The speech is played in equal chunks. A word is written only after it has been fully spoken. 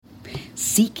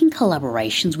Seeking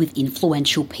collaborations with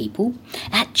influential people?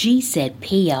 At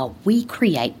GZPR, we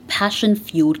create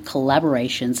passion-fueled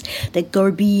collaborations that go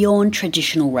beyond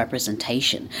traditional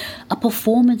representation. A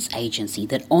performance agency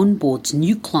that onboards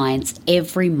new clients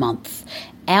every month.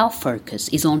 Our focus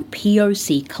is on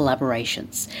POC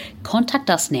collaborations.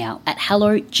 Contact us now at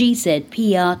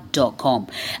hellogzpr.com,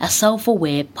 a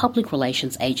self-aware public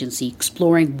relations agency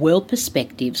exploring world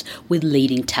perspectives with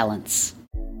leading talents.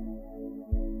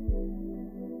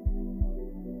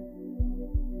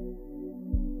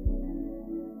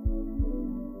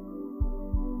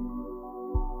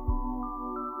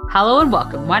 Hello and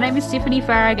welcome. My name is Tiffany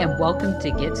Farag and welcome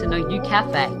to Get to Know You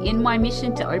Cafe. In my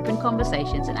mission to open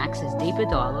conversations and access deeper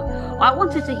dialogue, I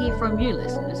wanted to hear from you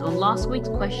listeners on last week's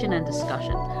question and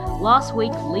discussion. Last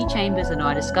week, Lee Chambers and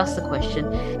I discussed the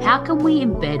question, how can we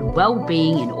embed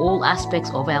well-being in all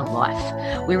aspects of our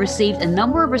life? We received a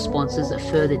number of responses that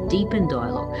further deepen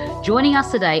dialogue. Joining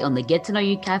us today on the Get to Know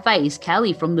You Cafe is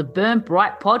Kelly from the Burn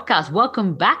Bright podcast.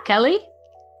 Welcome back, Kelly.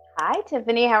 Hi,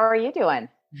 Tiffany. How are you doing?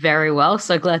 Very well.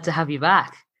 So glad to have you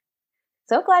back.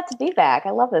 So glad to be back.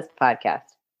 I love this podcast.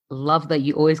 Love that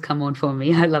you always come on for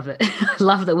me. I love it.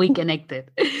 Love that we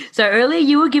connected. So earlier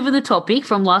you were given the topic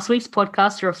from last week's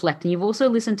podcast to reflect, and you've also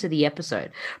listened to the episode.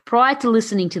 Prior to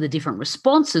listening to the different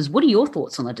responses, what are your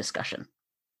thoughts on the discussion?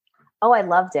 Oh, I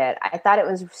loved it. I thought it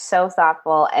was so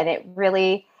thoughtful, and it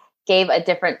really gave a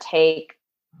different take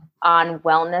on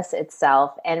wellness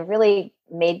itself and really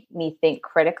made me think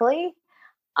critically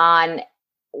on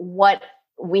what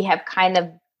we have kind of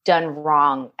done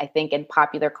wrong, I think, in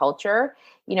popular culture.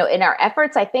 You know, in our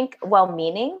efforts, I think,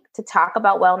 well-meaning to talk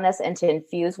about wellness and to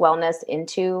infuse wellness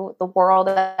into the world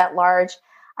at large.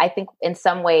 I think in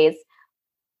some ways,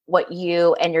 what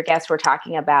you and your guests were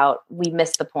talking about, we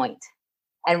missed the point.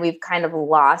 And we've kind of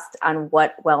lost on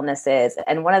what wellness is.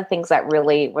 And one of the things that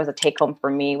really was a take-home for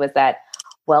me was that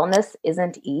wellness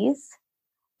isn't ease.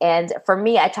 And for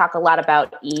me, I talk a lot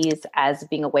about ease as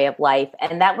being a way of life.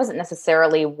 And that wasn't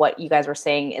necessarily what you guys were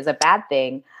saying is a bad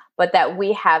thing, but that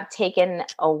we have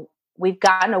we've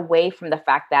gotten away from the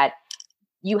fact that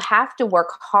you have to work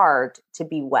hard to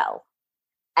be well.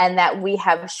 And that we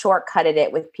have shortcutted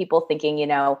it with people thinking, you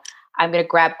know, I'm going to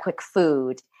grab quick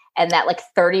food. And that like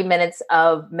 30 minutes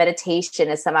of meditation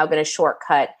is somehow going to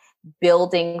shortcut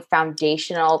building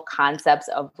foundational concepts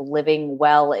of living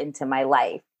well into my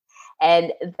life.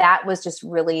 And that was just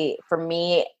really, for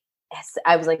me,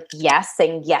 I was like, yes,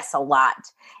 saying yes a lot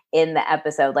in the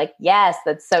episode. Like, yes,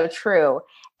 that's so true.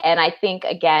 And I think,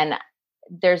 again,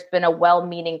 there's been a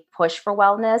well-meaning push for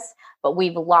wellness, but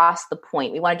we've lost the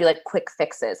point. We want to do like quick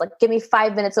fixes, like give me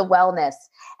 5 minutes of wellness.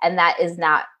 And that is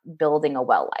not building a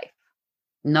well life.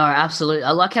 No, absolutely. I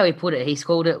like how he put it. He's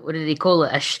called it, what did he call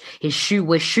it? We're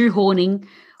shoehorning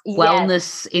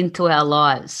wellness into our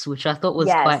lives, which I thought was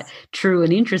quite true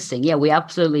and interesting. Yeah, we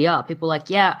absolutely are. People are like,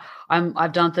 yeah,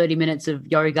 I've done 30 minutes of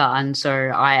yoga, and so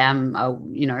I am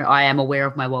aware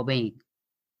of my well-being.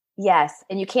 Yes,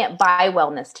 and you can't buy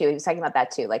wellness too. He was talking about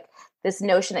that too, like this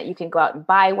notion that you can go out and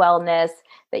buy wellness,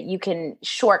 that you can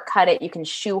shortcut it, you can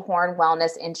shoehorn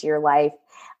wellness into your life.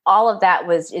 All of that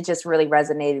it just really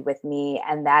resonated with me,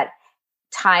 and that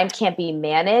time can't be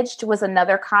managed was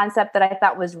another concept that I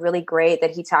thought was really great,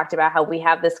 that he talked about how we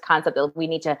have this concept that we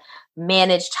need to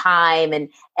manage time and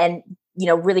you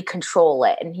know, really control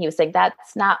it. And he was saying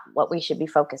that's not what we should be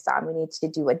focused on. We need to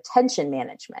do attention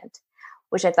management,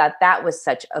 which I thought that was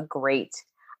such a great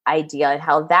idea, and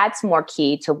how that's more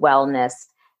key to wellness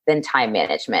than time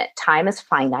management. Time is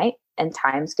finite and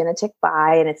time's going to tick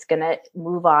by and it's going to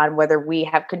move on whether we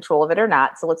have control of it or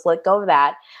not. So let's let go of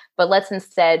that. But let's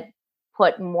instead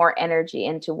put more energy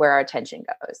into where our attention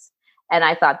goes. And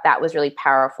I thought that was really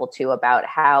powerful too, about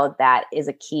how that is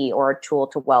a key or a tool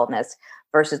to wellness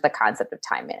versus the concept of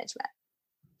time management.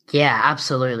 Yeah,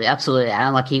 absolutely. Absolutely.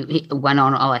 And like he went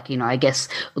on, like, you know, I guess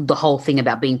the whole thing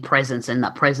about being present, and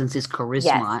that presence is charisma.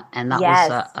 Yes. And that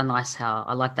was a nice, how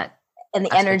I like that. And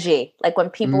the energy, like when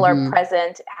people are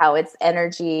present, how it's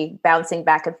energy bouncing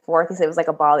back and forth. He said it was like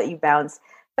a ball that you bounce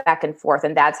back and forth.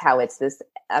 And that's how it's this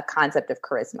concept of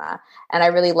charisma. And I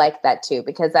really like that too,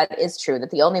 because that is true,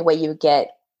 that the only way you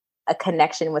get a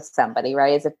connection with somebody,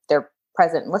 right, is if they're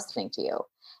present and listening to you.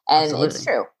 And absolutely. It's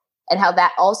true. And how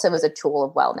that also is a tool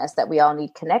of wellness, that we all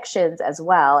need connections as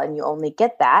well. And you only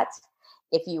get that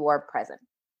if you are present.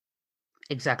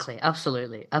 Exactly.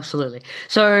 Absolutely. Absolutely.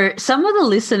 So some of the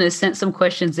listeners sent some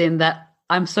questions in that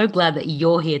I'm so glad that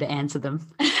you're here to answer them.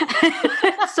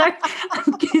 So,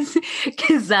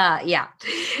 yeah.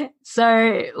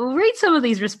 So we'll read some of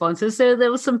these responses. So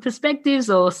there were some perspectives,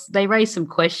 or they raised some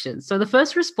questions. So the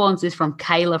first response is from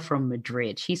Kayla from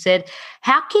Madrid. She said,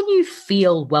 "How can you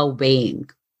feel well-being?"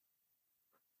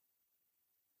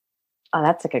 Oh,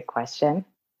 that's a good question.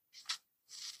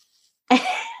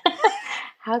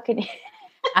 How can you?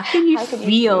 How can you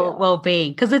feel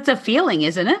well-being? Because it's a feeling,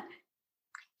 isn't it?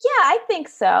 Yeah, I think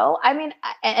so. I mean,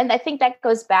 and I think that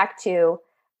goes back to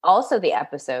also the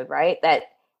episode, right? That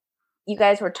you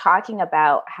guys were talking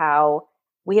about how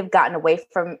we have gotten away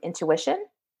from intuition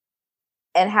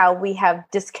and how we have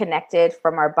disconnected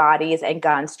from our bodies and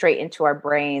gone straight into our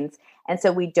brains. And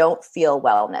so we don't feel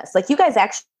wellness. Like you guys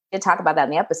actually did talk about that in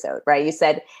the episode, right? You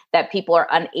said that people are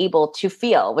unable to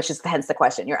feel, which is hence the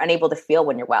question. You're unable to feel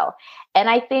when you're well. And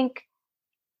I think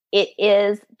it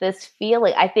is this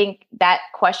feeling. I think that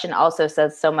question also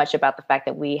says so much about the fact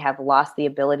that we have lost the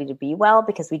ability to be well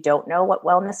because we don't know what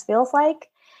wellness feels like.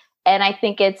 And I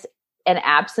think it's an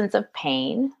absence of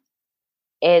pain.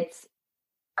 It's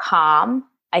calm.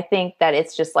 I think that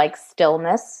it's just like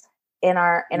stillness in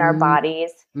our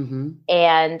bodies. Mm-hmm.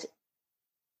 And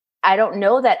I don't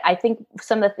know that. I think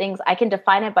some of the things I can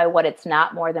define it by what it's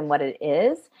not more than what it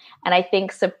is. And I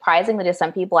think surprisingly to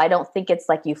some people, I don't think it's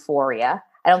like euphoria.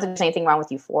 I don't think there's anything wrong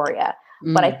with euphoria,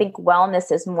 but I think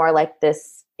wellness is more like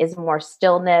this, is more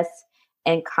stillness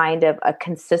and kind of a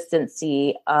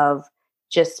consistency of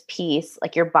just peace.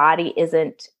 Like your body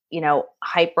isn't,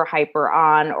 hyper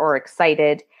on or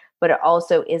excited, but it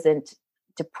also isn't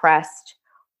depressed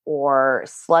or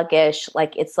sluggish.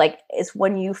 It's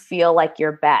when you feel like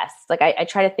your best. Like I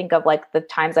try to think of like the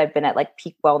times I've been at like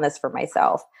peak wellness for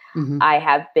myself. Mm-hmm. I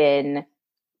have been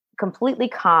completely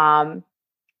calm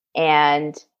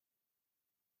and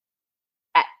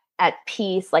at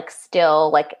peace, like still,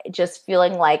 like just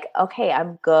feeling like, okay,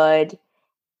 I'm good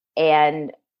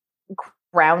and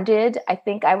grounded, I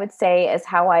think I would say is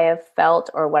how I have felt,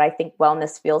 or what I think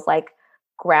wellness feels like.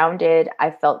 Grounded.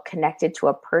 I felt connected to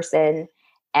a person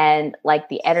and like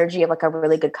the energy of like a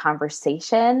really good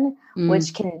conversation,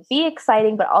 which can be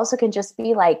exciting, but also can just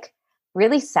be like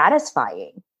really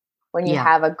satisfying when you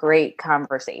have a great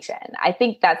conversation. I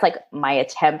think that's like my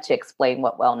attempt to explain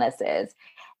what wellness is,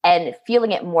 and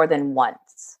feeling it more than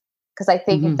once. Because I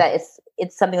think that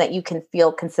it's something that you can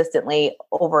feel consistently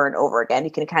over and over again.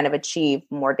 You can kind of achieve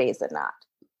more days than not.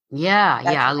 Yeah.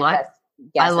 That's I like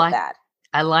that.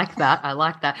 I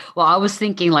like that. Well, I was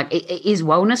thinking, like, is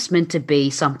wellness meant to be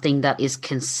something that is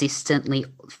consistently,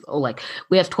 or like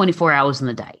we have 24 hours in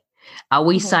the day? Are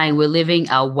we saying we're living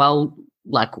a well,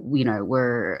 like,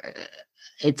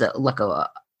 it's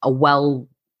a well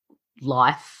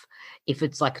life if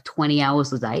it's like 20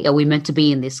 hours a day? Are we meant to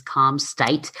be in this calm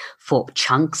state for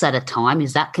chunks at a time?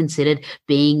 Is that considered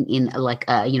being in like,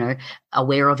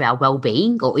 aware of our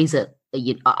well-being? Or is it,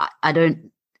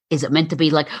 is it meant to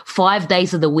be like 5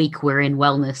 days of the week we're in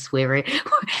wellness,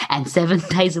 and 7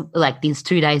 days, like these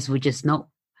 2 days we're just not?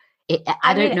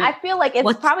 I don't know. I feel like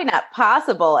it's probably not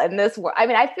possible in this world. I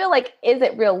mean, I feel like, is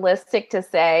it realistic to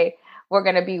say we're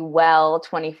going to be well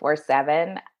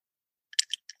 24/7?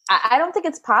 I don't think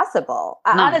it's possible.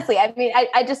 No. Honestly, I mean,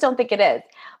 I just don't think it is.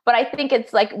 But I think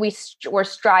it's like we're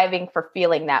striving for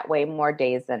feeling that way more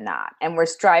days than not, and we're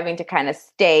striving to kind of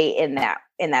stay in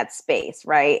that space,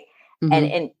 right?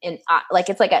 Mm-hmm. And like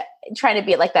it's like trying to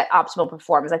be like that optimal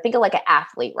performance. I think of like an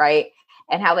athlete, right?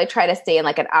 And how they try to stay in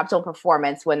like an optimal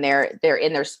performance when they're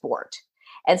in their sport.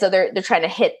 And so they're trying to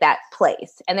hit that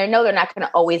place, and they're not going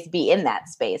to always be in that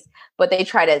space, but they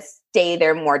try to stay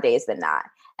there more days than not.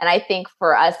 And I think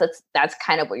for us, that's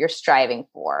kind of what you're striving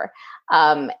for,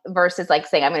 versus like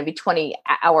saying I'm going to be 20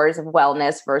 hours of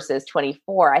wellness versus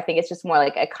 24. I think it's just more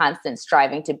like a constant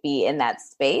striving to be in that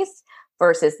space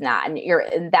versus not.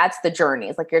 And that's the journey.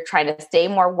 It's like you're trying to stay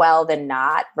more well than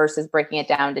not versus breaking it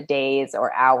down to days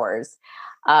or hours,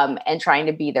 and trying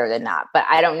to be there than not. But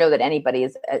I don't know that anybody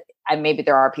is, maybe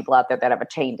there are people out there that have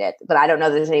attained it, but I don't know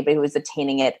that there's anybody who is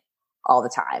attaining it all the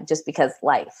time, just because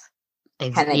life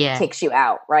kind of kicks you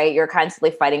out, right? You're constantly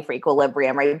fighting for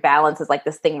equilibrium, right? Balance is like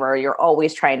this thing where you're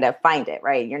always trying to find it,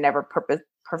 right? You're never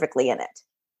perfectly in it.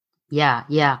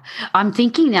 Yeah. I'm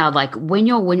thinking now, like when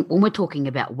we're talking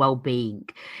about well-being,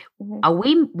 were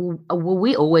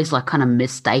we always like kind of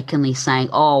mistakenly saying,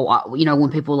 when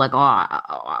people are like,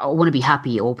 I want to be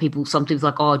happy, or people sometimes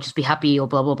like, just be happy, or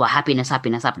blah, blah, blah, happiness.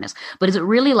 But is it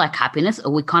really like happiness?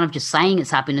 Or we kind of just saying it's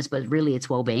happiness, but really it's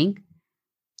well-being?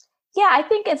 Yeah, I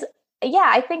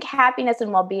think happiness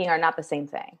and well-being are not the same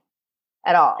thing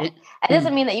at all. It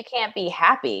doesn't mean that you can't be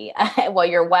happy while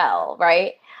you're well,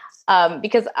 right?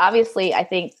 Because obviously I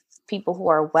think people who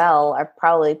are well are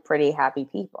probably pretty happy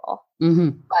people. Mm-hmm.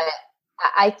 But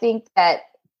I think that,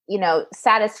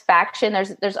 satisfaction,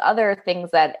 there's other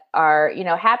things that are,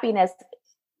 happiness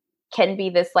can be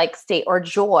this like state, or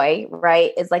joy,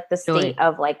 right? Is like the state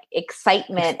of like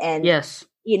excitement and yes,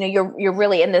 you're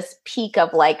really in this peak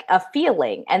of like a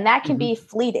feeling, and that can be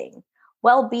fleeting.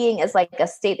 Well-being is like a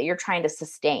state that you're trying to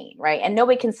sustain, right? And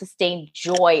nobody can sustain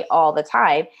joy all the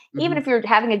time. Even if you're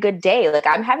having a good day, like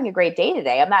I'm having a great day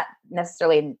today, I'm not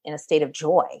necessarily in a state of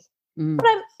joy, but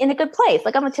I'm in a good place.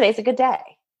 Like today's a good day.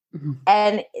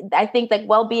 And I think like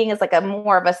well-being is like a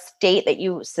more of a state that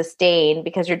you sustain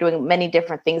because you're doing many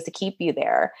different things to keep you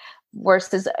there,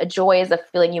 versus a joy is a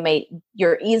feeling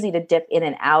you're easy to dip in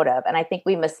and out of. And I think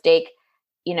we mistake,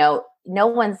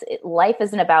 life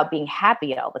isn't about being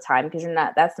happy all the time, because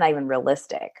that's not even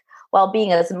realistic.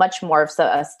 Well-being is much more of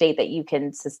a state that you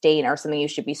can sustain, or something you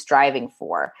should be striving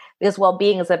for, because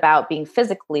well-being is about being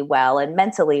physically well and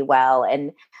mentally well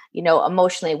and,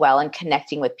 emotionally well and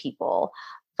connecting with people.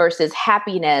 Versus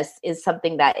happiness is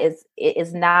something that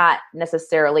is not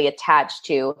necessarily attached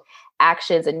to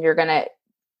actions, and you're going to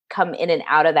come in and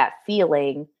out of that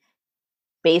feeling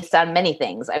based on many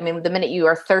things. I mean, the minute you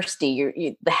are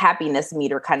thirsty, the happiness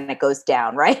meter kind of goes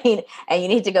down, right? And you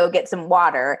need to go get some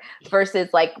water. Versus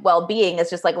like well-being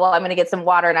is just like, well, I'm going to get some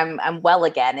water and I'm well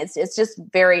again. It's just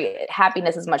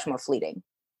happiness is much more fleeting.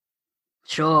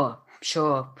 Sure.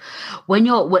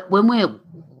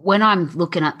 When I'm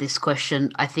looking at this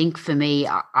question, I think for me,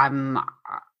 I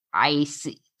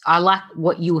like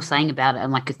what you were saying about it,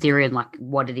 and like a theory and like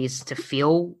what it is to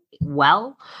feel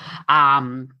well.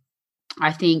 I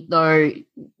think though,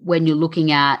 when you're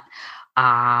looking at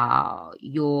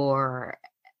your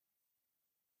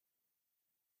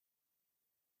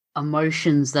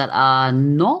emotions that are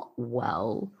not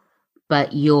well,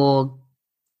 but you're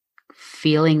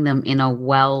feeling them in a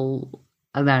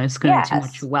it's going to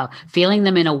be too much feeling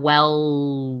them in a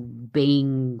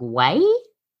well-being way.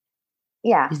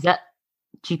 Yeah.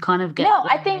 Do you kind of get? No,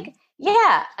 I think,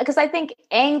 yeah, because I think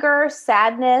anger,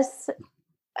 sadness,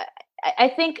 I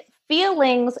think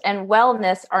feelings and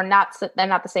wellness they're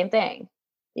not the same thing.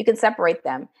 You can separate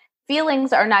them.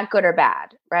 Feelings are not good or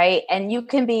bad, right? And you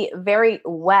can be very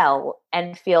well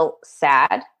and feel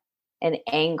sad and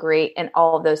angry and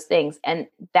all of those things. And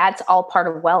that's all part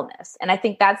of wellness. And I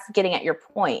think that's getting at your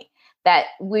point, that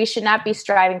we should not be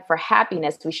striving for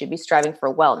happiness. We should be striving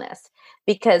for wellness,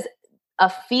 because a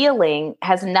feeling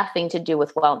has nothing to do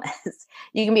with wellness.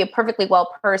 You can be a perfectly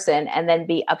well person and then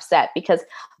be upset, because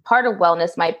part of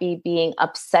wellness might be being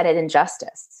upset at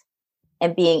injustice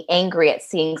and being angry at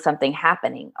seeing something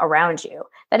happening around you.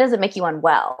 That doesn't make you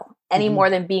unwell any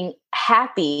more than being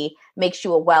happy makes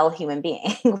you a well human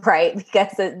being, right?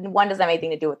 Because one doesn't have anything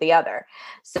to do with the other.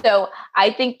 So I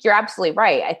think you're absolutely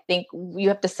right. I think you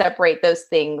have to separate those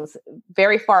things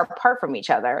very far apart from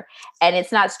each other. And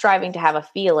it's not striving to have a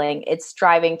feeling, it's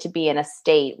striving to be in a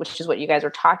state, which is what you guys are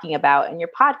talking about in your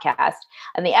podcast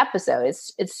and the episode.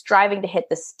 It's striving to hit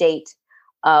the state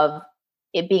of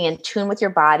it being in tune with your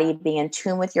body, being in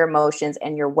tune with your emotions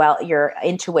and your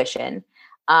intuition.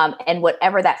 And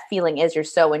whatever that feeling is, you're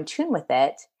so in tune with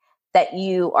it that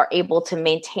you are able to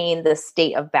maintain the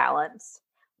state of balance,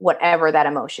 whatever that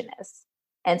emotion is.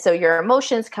 And so your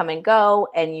emotions come and go,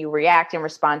 and you react and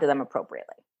respond to them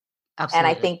appropriately. Absolutely.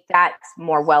 And I think that's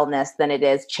more wellness than it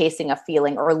is chasing a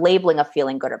feeling or labeling a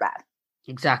feeling good or bad.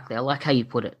 Exactly. I like how you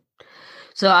put it.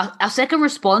 So our second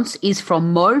response is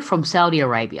from Mo from Saudi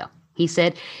Arabia. He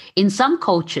said, in some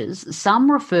cultures,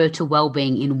 some refer to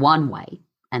well-being in one way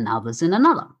and others in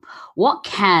another. What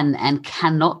can and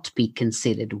cannot be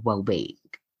considered well-being?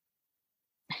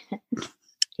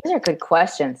 These are good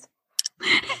questions.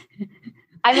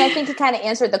 I mean, I think you kind of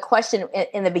answered the question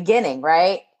in the beginning,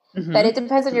 right? That it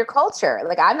depends on your culture.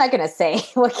 Like, I'm not going to say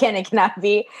what can and cannot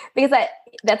be, because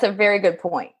that's a very good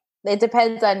point. It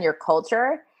depends on your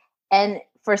culture. And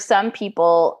for some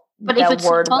people, but the if it's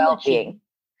word well-being.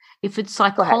 If it's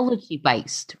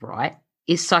psychology-based, right?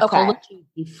 Is psychology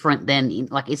different than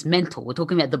it's mental? We're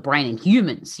talking about the brain and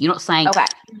humans. You're not saying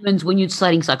humans when you're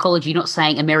studying psychology. You're not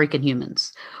saying American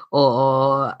humans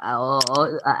or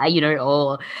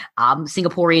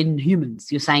Singaporean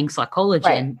humans. You're saying psychology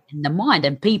and the mind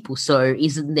and people. So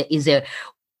is there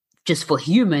just for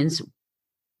humans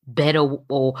better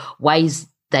or ways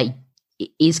that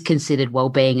is considered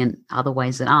well-being and other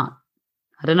ways that aren't?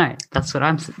 I don't know. That's what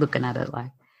I'm looking at it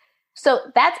like. So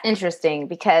that's interesting,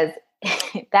 because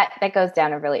that goes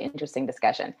down a really interesting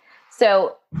discussion.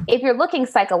 So if you're looking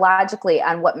psychologically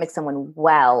on what makes someone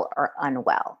well or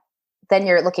unwell, then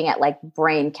you're looking at like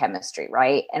brain chemistry,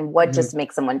 right? And what just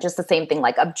makes someone, just the same thing,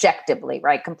 like objectively,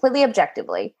 right? Completely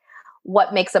objectively,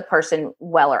 what makes a person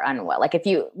well or unwell? Like if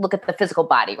you look at the physical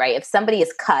body, right? If somebody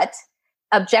is cut,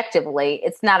 objectively,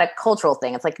 it's not a cultural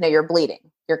thing. It's like, no, you're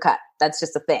bleeding, you're cut. That's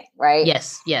just a thing, right?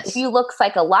 Yes. If you look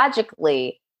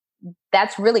psychologically,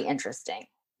 that's really interesting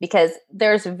because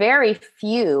there's very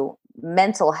few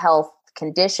mental health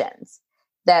conditions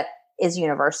that is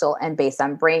universal and based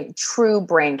on true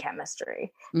brain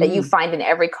chemistry that you find in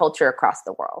every culture across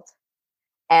the world.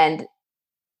 And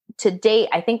to date,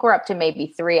 I think we're up to maybe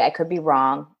 3. I could be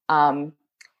wrong.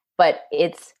 But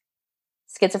it's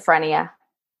schizophrenia,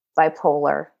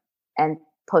 bipolar, and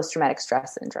post-traumatic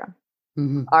stress syndrome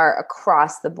are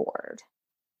across the board.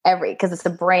 Because it's a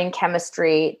brain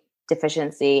chemistry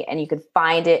deficiency, and you can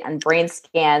find it on brain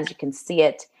scans. You can see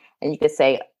it, and you could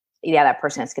say, yeah, that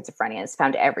person has schizophrenia. It's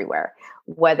found everywhere,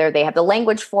 whether they have the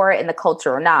language for it in the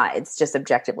culture or not. It's just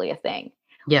objectively a thing.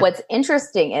 Yeah. What's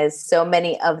interesting is so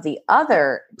many of the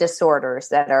other disorders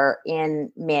that are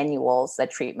in manuals that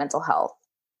treat mental health,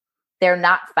 they're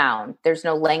not found. There's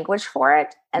no language for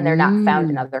it, and they're not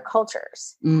found in other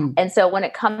cultures. And so when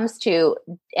it comes to,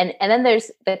 and then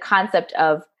there's the concept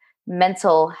of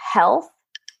mental health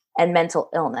and mental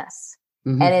illness.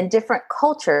 And in different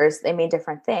cultures, they mean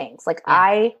different things. Like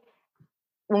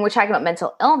when we're talking about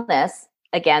mental illness,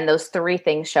 again, those 3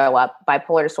 things show up: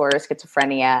 bipolar disorder,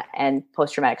 schizophrenia, and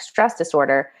post-traumatic stress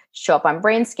disorder show up on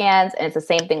brain scans. And it's the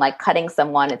same thing like cutting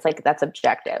someone. It's like, that's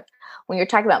objective. When you're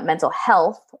talking about mental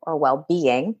health or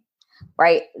well-being,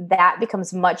 right, that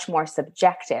becomes much more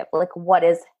subjective. Like, what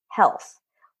is health?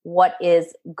 What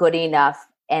is good enough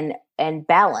and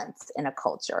balance in a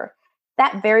culture?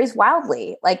 That varies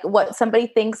wildly. Like what somebody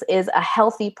thinks is a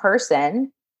healthy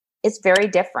person is very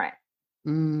different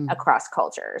across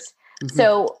cultures.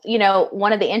 So,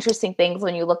 one of the interesting things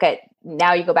when you look at,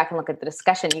 now you go back and look at the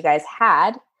discussion you guys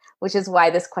had, which is why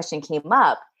this question came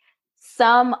up,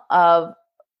 some of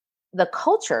the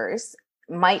cultures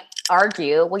might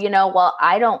argue, well,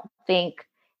 I don't think,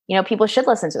 people should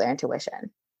listen to their intuition.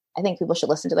 I think people should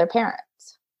listen to their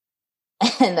parents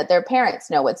and that their parents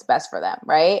know what's best for them,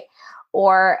 right?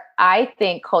 Or I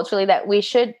think culturally that we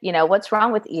should, what's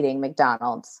wrong with eating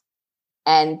McDonald's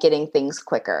and getting things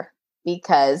quicker?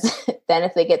 Because then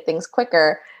if they get things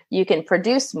quicker, you can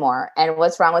produce more. And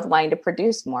what's wrong with wanting to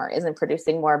produce more? Isn't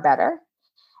producing more better?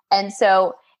 And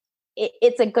so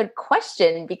it's a good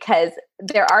question because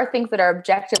there are things that are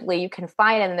objectively you can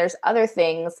find, and there's other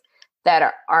things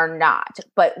that are not.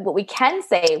 But what we can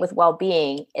say with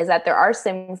well-being is that there are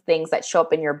some things that show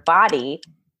up in your body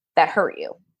that hurt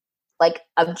you. Like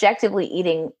objectively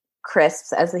eating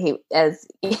crisps, as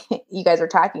you guys are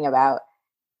talking about,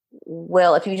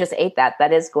 will, if you just ate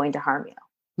that is going to harm you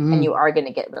and you are going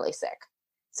to get really sick.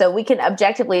 So we can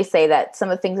objectively say that some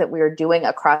of the things that we are doing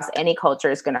across any culture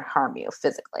is going to harm you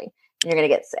physically and you're going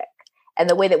to get sick. And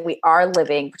the way that we are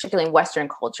living, particularly in Western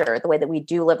culture, the way that we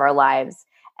do live our lives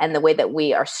and the way that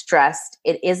we are stressed,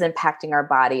 it is impacting our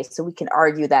bodies. So we can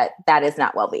argue that is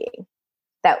not well-being,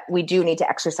 that we do need to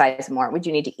exercise more. We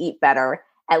do need to eat better,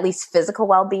 at least physical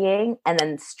well-being, and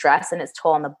then stress and its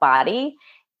toll on the body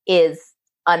is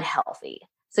unhealthy.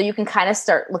 So you can kind of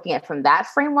start looking at from that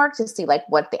framework to see like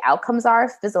what the outcomes are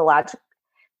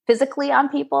physically on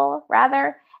people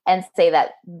rather, and say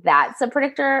that that's a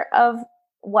predictor of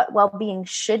what well-being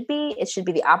should be. It should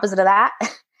be the opposite of that.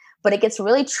 But it gets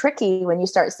really tricky when you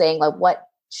start saying like, what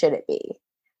should it be?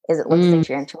 Is it listening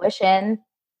to your intuition,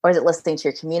 or is it listening to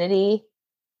your community?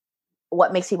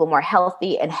 What makes people more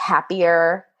healthy and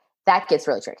happier? That gets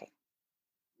really tricky.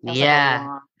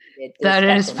 Yeah. That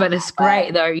is, but it's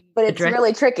great though. But it's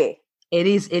really tricky. It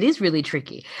is really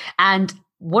tricky. And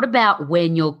what about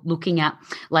when you're looking at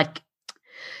like,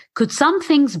 could some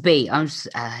things be,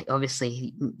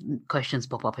 obviously questions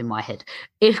pop up in my head.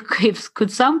 Could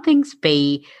some things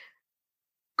be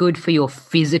good for your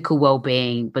physical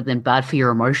well-being, but then bad for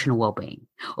your emotional well-being,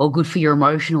 or good for your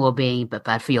emotional well-being, but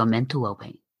bad for your mental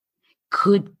well-being?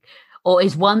 Or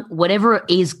is whatever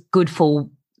is good for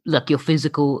like your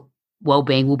physical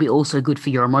well-being will be also good for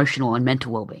your emotional and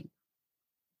mental well-being?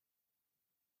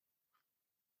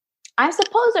 I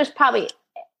suppose there's probably,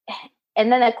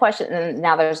 and then a question, and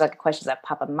now there's like questions that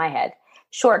pop up in my head: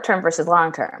 short-term versus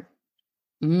long-term.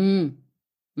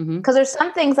 Because there's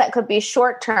some things that could be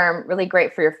short-term, really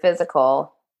great for your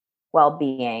physical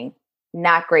well-being,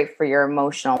 not great for your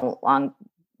emotional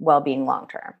well-being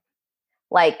long-term.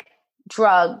 Like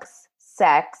drugs,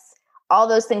 sex, all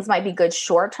those things might be good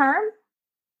short-term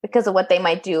because of what they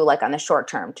might do like on the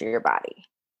short-term to your body,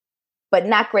 but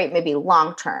not great maybe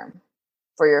long-term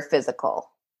for your physical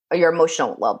or your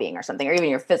emotional well-being or something, or even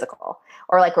your physical,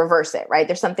 or like reverse it, right?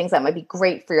 There's some things that might be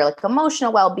great for your like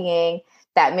emotional well-being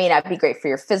that may not be great for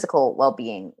your physical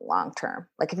well-being long-term.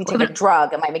 Like if you take a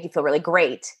drug, it might make you feel really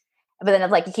great. But then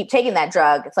if like you keep taking that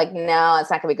drug, it's like, no, it's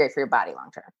not gonna be great for your body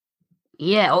long-term.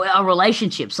 Yeah, or our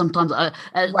relationships sometimes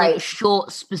Right. like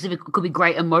short, specific could be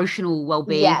great emotional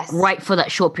well-being, Yes. great for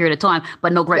that short period of time,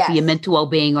 but not great for your Yes. mental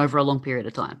well-being over a long period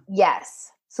of time.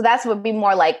 Yes. So that's would be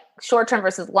more like short-term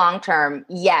versus long-term.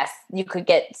 Yes, you could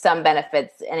get some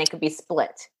benefits and it could be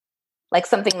split. Like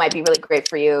something might be really great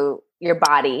for you, your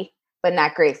body, but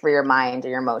not great for your mind or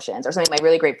your emotions, or something might be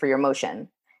really great for your emotion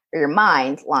or your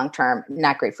mind long-term,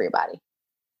 not great for your body.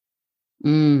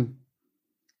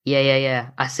 Yeah.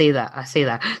 I see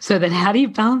that. So then how do you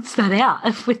balance that out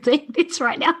if we're doing this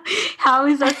right now? How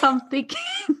is that something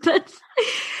that's...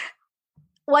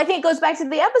 Well, I think it goes back to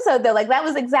the episode though. Like that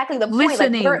was exactly the point.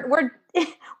 Listening. Like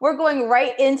we're going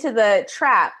right into the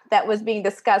trap that was being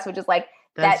discussed, which is like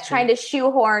that's trying to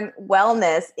shoehorn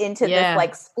wellness into this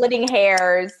like splitting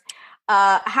hairs.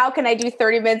 How can I do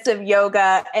 30 minutes of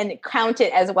yoga and count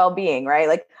it as well-being, right?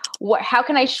 Like how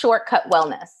can I shortcut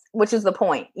wellness? Which is the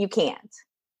point. You can't.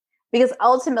 Because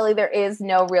ultimately there is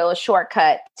no real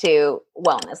shortcut to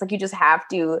wellness. Like you just have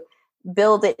to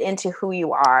build it into who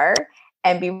you are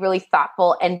and be really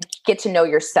thoughtful and get to know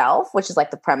yourself, which is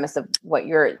like the premise of what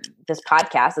this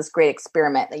podcast, this great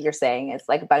experiment that you're saying. It's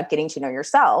like about getting to know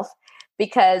yourself,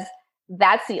 because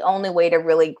that's the only way to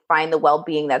really find the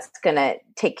well-being that's going to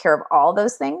take care of all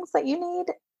those things that you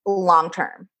need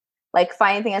long-term. Like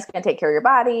find anything that's going to take care of your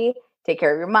body, take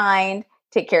care of your mind,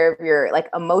 take care of your like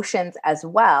emotions as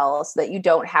well, so that you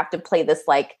don't have to play this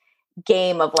like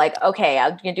game of like, okay,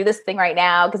 I'm going to do this thing right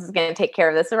now because it's going to take care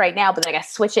of this right now, but then I got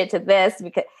to switch it to this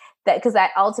because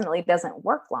that ultimately doesn't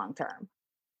work long term.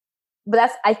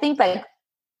 But I think like,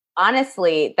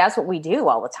 honestly, that's what we do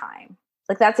all the time.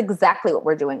 Like that's exactly what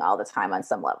we're doing all the time on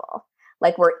some level.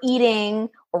 Like we're eating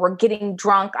or we're getting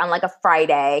drunk on like a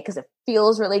Friday because it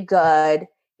feels really good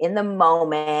in the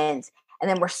moment. And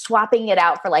then we're swapping it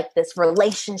out for like this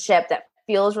relationship that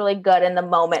feels really good in the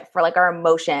moment for like our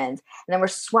emotions. And then we're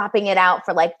swapping it out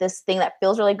for like this thing that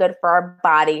feels really good for our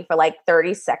body for like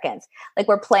 30 seconds. Like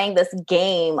we're playing this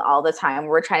game all the time.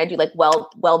 We're trying to do like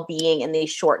well-being in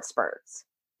these short spurts.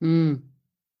 And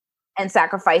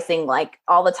sacrificing like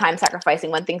all the time, sacrificing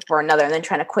one thing for another and then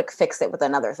trying to quick fix it with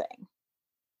another thing.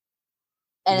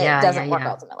 And it doesn't work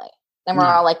ultimately. Then we're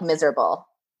all like miserable,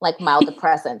 like mild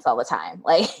depressants all the time.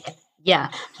 Like...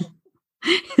 Yeah.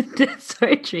 That's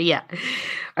so true. Yeah.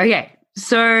 Okay.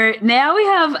 So now we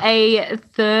have a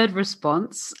third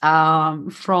response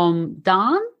from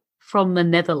Dan from the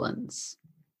Netherlands.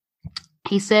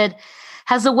 He said,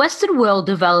 has the Western world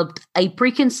developed a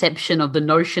preconception of the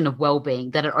notion of well-being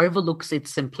that it overlooks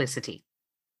its simplicity?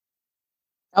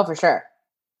 Oh, for sure.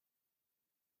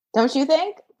 Don't you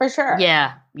think? For sure.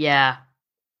 Yeah.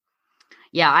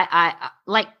 I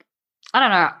like, I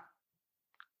don't know.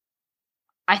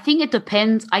 I think it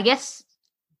depends. I guess,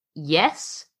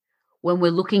 yes, when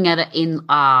we're looking at it in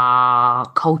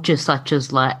cultures such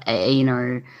as like,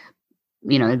 the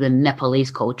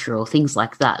Nepalese culture or things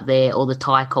like that there, or the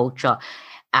Thai culture,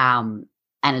 and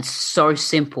it's so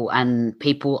simple and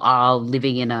people are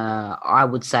living in I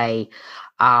would say,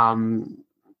 a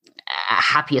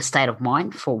happier state of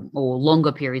mind for or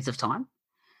longer periods of time.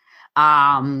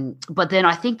 But then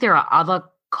I think there are other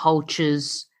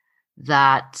cultures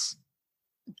that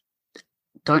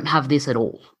don't have this at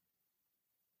all.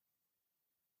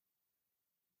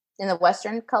 In the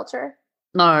Western culture?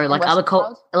 No, like other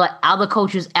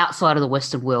cultures outside of the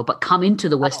Western world, but come into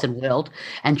the Western world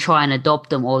and try and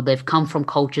adopt them, or they've come from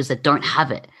cultures that don't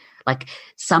have it. Like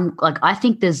I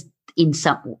think there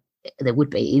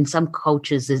would be in some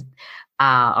cultures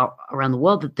around the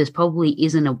world that there's probably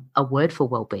isn't a word for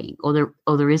well-being, or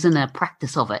there isn't a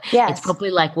practice of it. Yes. It's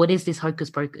probably like, what is this hocus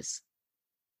pocus?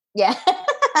 Yeah.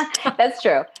 That's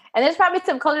true. And there's probably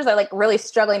some cultures that are like really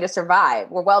struggling to survive,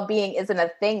 where well-being isn't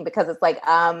a thing because it's like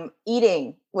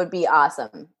eating would be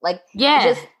awesome. Like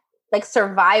just like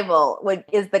survival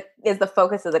is the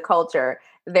focus of the culture.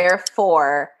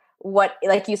 Therefore, what,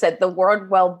 like you said, the word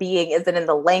well-being isn't in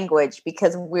the language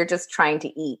because we're just trying to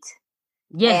eat.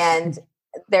 Yes. And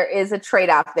there is a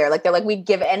trade-off there. Like they're like, we'd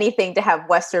give anything to have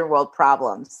Western world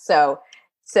problems. So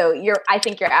I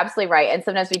think you're absolutely right. And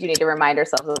sometimes we do need to remind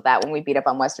ourselves of that when we beat up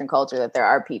on Western culture, that there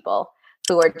are people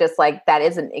who are just like, that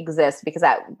doesn't exist because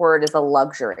that word is a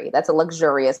luxury. That's a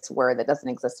luxurious word that doesn't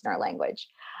exist in our language.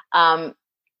 And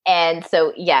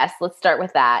so, yes, let's start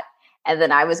with that. And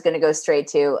then I was going to go straight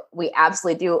to, we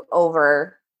absolutely do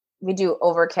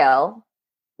overkill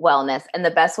wellness. And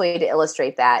the best way to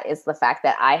illustrate that is the fact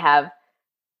that I have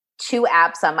 2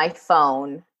 apps on my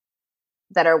phone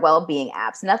that are well-being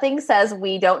apps. Nothing says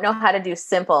we don't know how to do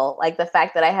simple, like the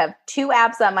fact that I have 2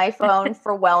 apps on my phone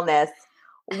for wellness,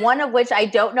 one of which I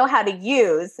don't know how to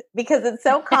use because it's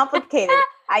so complicated.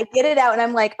 I get it out and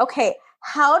I'm like, okay,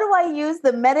 how do I use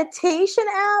the meditation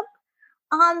app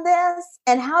on this?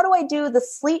 And how do I do the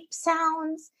sleep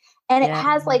sounds? And it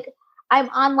has like, I'm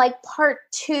on like part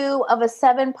 2 of a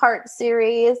 7-part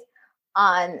series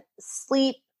on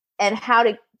sleep and how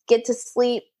to get to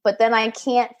sleep. But then I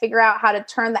can't figure out how to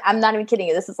turn I'm not even kidding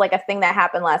you. This is like a thing that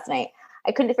happened last night.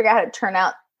 I couldn't figure out how to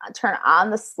turn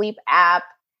on the sleep app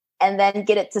and then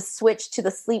get it to switch to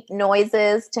the sleep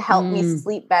noises to help me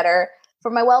sleep better for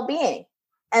my well-being.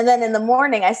 And then in the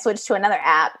morning, I switched to another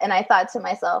app and I thought to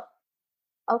myself,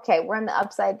 okay, we're in the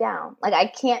upside down. Like I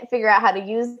can't figure out how to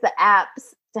use the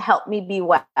apps to help me be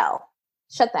well.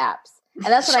 Shut the apps. And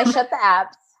that's when I shut the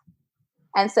apps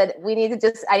and said,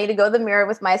 I need to go to the mirror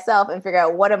with myself and figure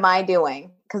out what am I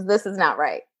doing? Because this is not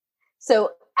right.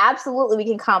 So absolutely we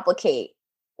can complicate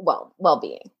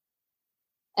well-being.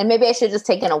 And maybe I should have just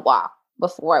taken a walk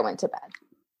before I went to bed.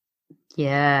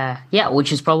 Yeah. Yeah.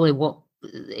 Which is probably what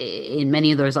in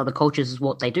many of those other cultures is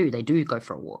what they do. They do go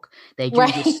for a walk. They do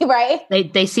right.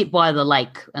 They sit by the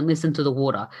lake and listen to the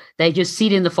water. They just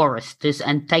sit in the forest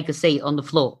and take a seat on the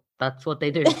floor. That's what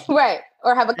they do. Right.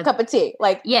 Or have a cup of tea.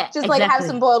 Like, like have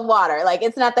some boiled water. Like,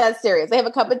 it's not that serious. They have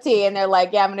a cup of tea and they're like,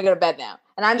 yeah, I'm going to go to bed now.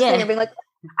 And I'm sitting there being like,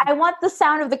 I want the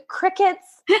sound of the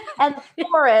crickets and the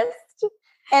forest.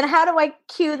 And how do I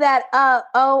cue that up?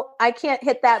 Oh, I can't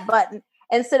hit that button.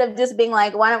 Instead of just being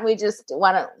like, why don't we just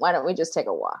take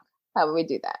a walk? How would we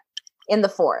do that in the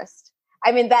forest?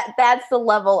 I mean, that's the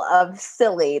level of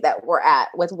silly that we're at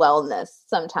with wellness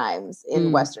sometimes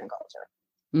in Western culture.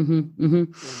 Mm-hmm,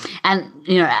 mm-hmm.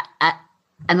 And,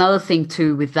 another thing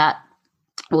too with that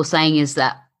we're saying is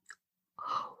that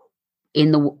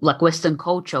in the Western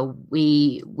culture,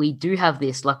 we do have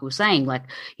this, like we're saying,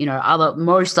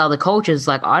 most other cultures,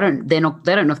 they don't know if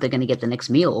they're going to get the next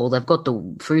meal or they've got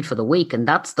the food for the week. And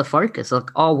that's the focus. Like,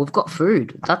 oh, we've got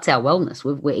food. That's our wellness.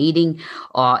 We're eating,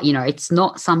 it's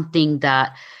not something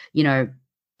that,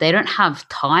 they don't have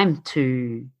time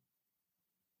to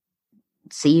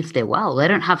see if they're well. They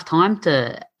don't have time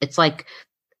it's like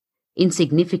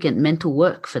insignificant mental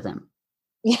work for them.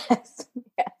 Yes.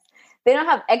 They don't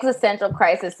have existential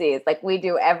crises like we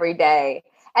do every day.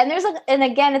 And and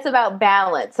again, it's about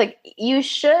balance. Like you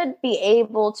should be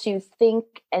able to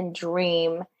think and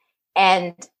dream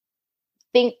and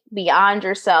think beyond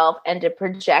yourself and to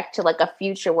project to like a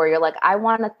future where you're like, I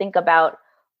want to think about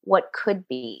what could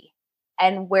be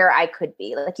and where I could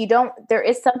be. Like there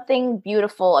is something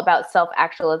beautiful about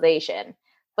self-actualization,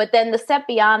 but then the step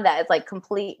beyond that is like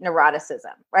complete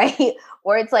neuroticism, right?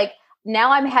 Where it's like,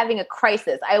 now I'm having a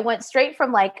crisis. I went straight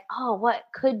from like, oh, what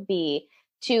could be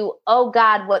to, oh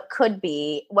God, what could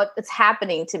be, what's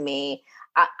happening to me.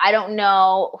 I don't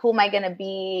know, who am I going to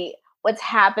be? What's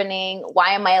happening?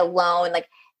 Why am I alone?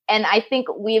 And I think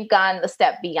we've gone a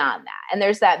step beyond that. And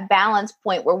there's that balance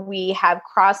point where we have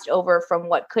crossed over from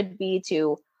what could be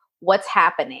to what's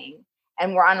happening.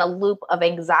 And we're on a loop of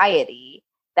anxiety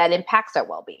that impacts our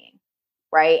well-being.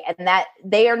 Right. And that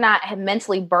they are not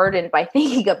mentally burdened by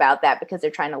thinking about that because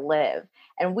they're trying to live.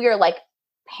 And we are like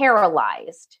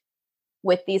paralyzed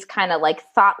with these kind of like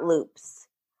thought loops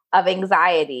of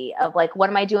anxiety of like, what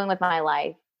am I doing with my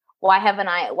life? Why haven't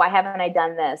I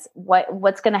done this?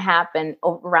 What's going to happen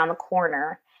around the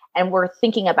corner? And we're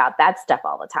thinking about that stuff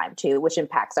all the time too, which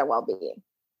impacts our well-being.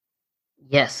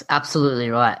 Yes,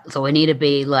 absolutely right. So we need to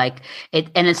be like it,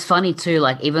 and it's funny too.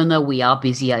 Like even though we are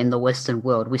busier in the Western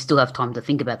world, we still have time to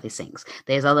think about these things.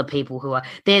 There's other people who are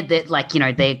they're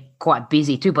they're quite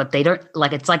busy too, but they don't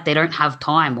it's like they don't have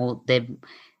time, or their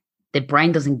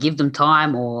brain doesn't give them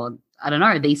time, or I don't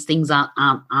know. These things aren't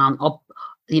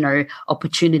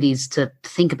opportunities to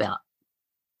think about.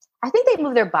 I think they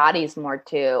move their bodies more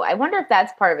too. I wonder if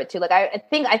that's part of it too. Like I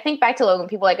think back to when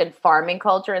people like in farming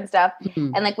culture and stuff,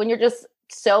 and like when you're just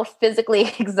so physically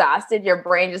exhausted, your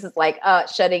brain just is like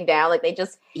shutting down. Like they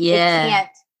just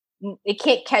it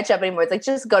can't catch up anymore. It's like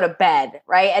just go to bed,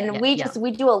 right? And we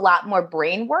do a lot more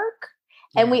brain work,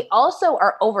 and we also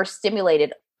are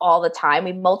overstimulated all the time.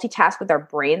 We multitask with our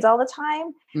brains all the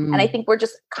time, and I think we're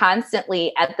just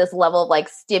constantly at this level of like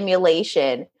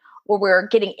stimulation where we're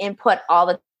getting input all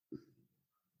the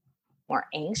more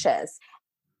anxious.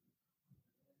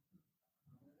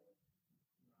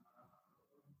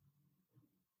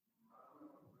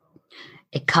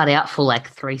 It cut out for like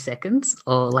 3 seconds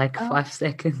or like 5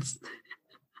 seconds.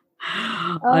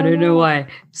 I don't know no. why.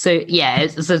 So yeah,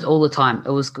 it says all the time.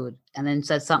 It was good. And then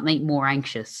said something more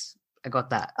anxious. I got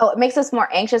that. Oh, it makes us more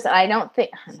anxious. And I don't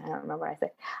remember what I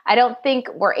said. I don't think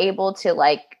we're able to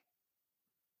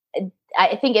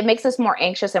I think it makes us more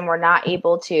anxious and we're not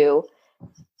able to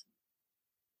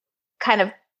kind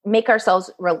of make ourselves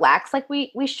relax like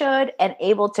we should, and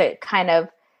able to kind of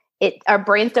our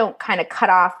brains don't kind of cut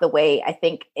off the way I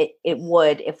think it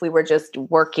would if we were just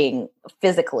working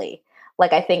physically,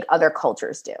 like I think other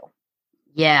cultures do.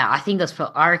 Yeah, I think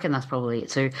I reckon that's probably it.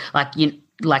 So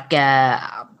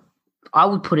I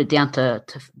would put it down to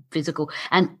physical.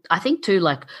 And I think too,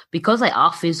 like, because they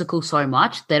are physical so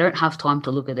much, they don't have time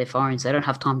to look at their phones. They don't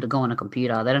have time to go on a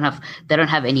computer. They don't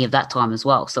have any of that time as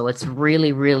well. So it's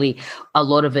really, really, a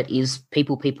lot of it is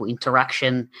people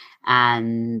interaction.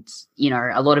 And, you know,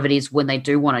 a lot of it is when they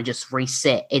do want to just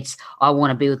reset. It's, I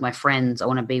want to be with my friends. I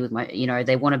want to be with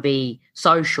they want to be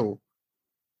social.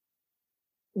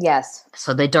 Yes.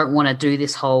 So they don't want to do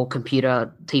this whole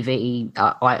computer, TV,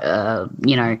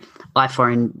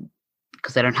 iPhone,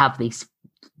 because they don't have these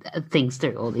things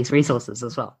too, all these resources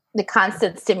as well. The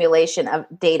constant stimulation of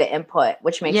data input,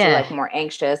 which makes you more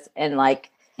anxious and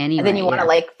and then you want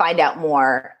to find out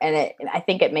more. And I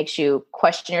think it makes you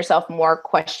question yourself more,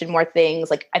 question more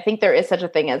things. Like, I think there is such a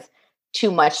thing as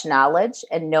too much knowledge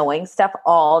and knowing stuff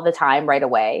all the time right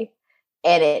away.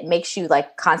 And it makes you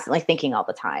constantly thinking all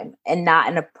the time, and not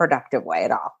in a productive way at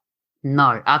all.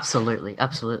 No, absolutely.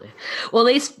 Absolutely. Well,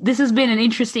 this has been an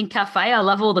interesting cafe. I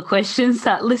love all the questions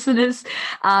that listeners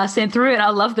sent through, and I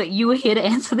love that you were here to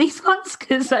answer these ones,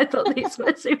 because I thought these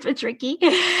were super tricky.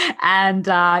 And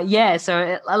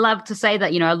so I love to say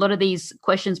that, a lot of these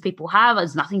questions people have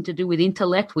has nothing to do with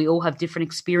intellect. We all have different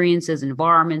experiences,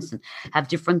 environments, and have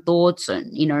different thoughts,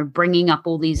 and, bringing up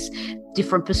all these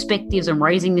different perspectives and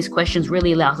raising these questions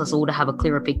really allows us all to have a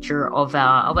clearer picture of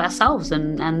ourselves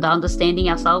and understanding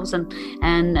ourselves and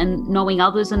knowing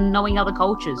others and knowing other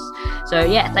cultures. So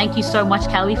yeah, thank you so much,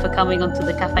 Callie, for coming onto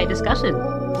the cafe discussion.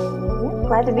 Yeah,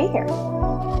 glad to be here.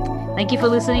 Thank you for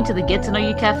listening to the Get to Know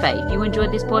You Cafe. If you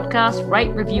enjoyed this podcast,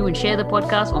 rate, review, and share the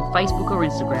podcast on Facebook or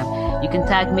Instagram. You can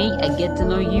tag me at Get to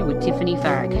Know You with Tiffany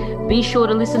Farag. Be sure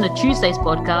to listen to Tuesday's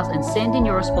podcast and send in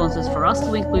your responses for us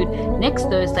to include next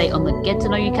Thursday on the Get to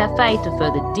Know You Cafe to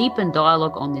further deepen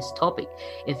dialogue on this topic.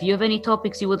 If you have any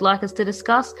topics you would like us to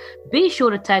discuss, be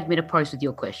sure to tag me to post with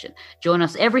your question. Join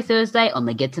us every Thursday on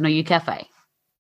the Get to Know You Cafe.